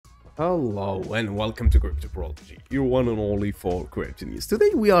Hello and welcome to Cryptoprology, your one and only for crypto news.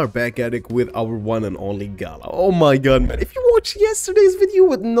 Today we are back at it with our one and only Gala. Oh my god, man, if you watched yesterday's video, you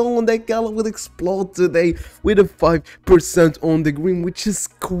would know that Gala would explode today with a 5% on the green, which is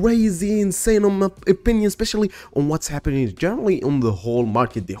crazy insane on my opinion, especially on what's happening generally on the whole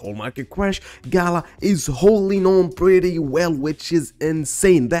market. The whole market crash, Gala is holding on pretty well, which is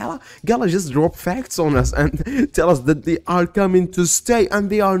insane. Gala just dropped facts on us and tell us that they are coming to stay and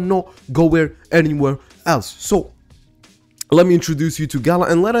they are not go anywhere else. So let me introduce you to Gala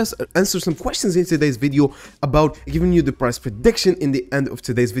and let us answer some questions in today's video about giving you the price prediction in the end of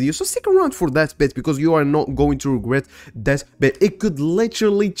today's video. So stick around for that bit because you are not going to regret that bit. It could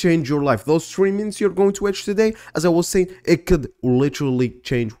literally change your life. Those 3 minutes you're going to watch today, as I was saying, it could literally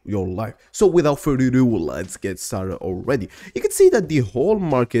change your life. So without further ado, let's get started already. You can see that the whole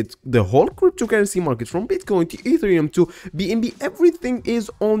market, the whole cryptocurrency market, from Bitcoin to Ethereum to BNB, everything is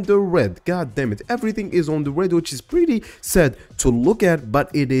on the red. God damn it, everything is on the red, which is pretty sad to look at, but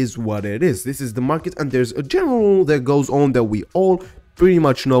it is what it is. This is the market, and there's a general rule that goes on that we all pretty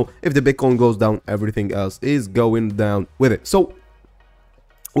much know. If the Bitcoin goes down, everything else is going down with it. So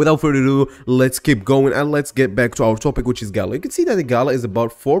without further ado, let's keep going and let's get back to our topic, which is Gala. You can see that the Gala is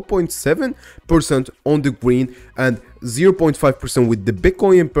about 4.7% on the green and 0.5% with the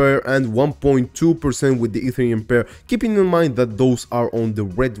Bitcoin pair and 1.2% with the Ethereum pair, keeping in mind that those are on the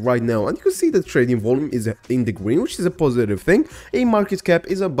red right now. And you can see the trading volume is in the green, which is a positive thing. A market cap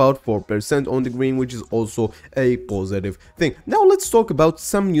is about 4% on the green, which is also a positive thing. Now let's talk about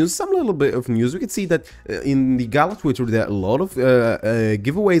some news, some little bit of news. We can see that in the Gala Twitter there are a lot of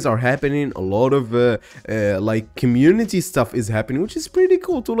giveaways are happening, a lot of like community stuff is happening, which is pretty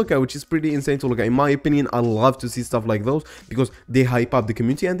cool to look at, which is pretty insane to look at. In my opinion, I love to see stuff like those because they hype up the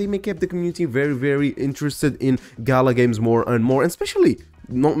community and they make up the community very interested in Gala games more and more, and especially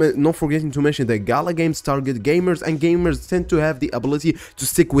not forgetting to mention that Gala games target gamers, and gamers tend to have the ability to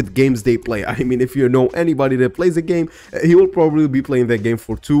stick with games they play. I mean, if you know anybody that plays a game, he will probably be playing that game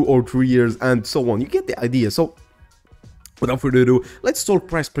for 2 or 3 years and so on. You get the idea. So without further ado, let's talk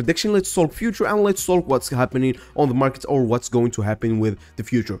price prediction, let's talk future, and let's talk what's happening on the market or what's going to happen with the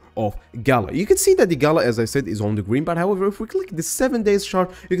future of Gala. You can see that the Gala, as I said, is on the green, but however, if we click the 7 days chart,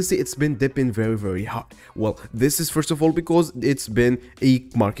 you can see it's been dipping very hard. Well, this is first of all because it's been a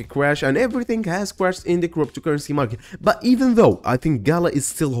market crash and everything has crashed in the cryptocurrency market. But even though I think Gala is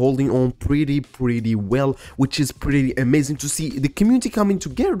still holding on pretty well, which is pretty amazing to see the community coming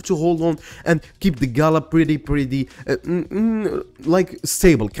together to hold on and keep the Gala pretty like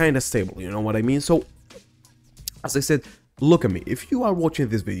stable, kind of stable, you know what I mean? So as I said, look at me. If you are watching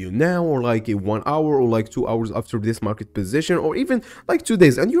this video now, or like in 1 hour or like 2 hours after this market position, or even like 2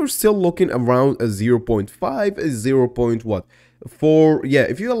 days, and you're still looking around a 0.5, a 0. What? 4, yeah,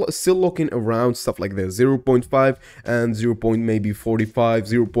 if you're still looking around stuff like that, 0.5 and 0. Maybe 45,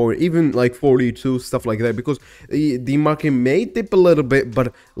 0. Even like 42, stuff like that, because the market may dip a little bit,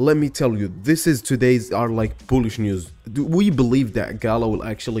 but let me tell you, this is today's are like bullish news. We believe that Gala will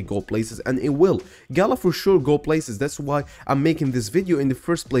actually go places, and it will. Gala for sure go places. That's why I'm making this video in the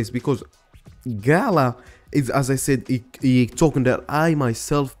first place, because Gala is, as I said, a token that I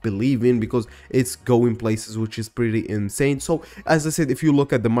myself believe in because it's going places, which is pretty insane. So as I said, if you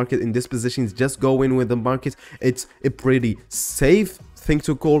look at the market in this position, just go in with the market. It's a pretty safe thing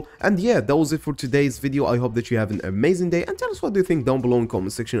to call. And yeah, that was it for today's video. I hope that you have an amazing day, and tell us what do you think down below in the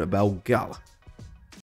comment section about Gala.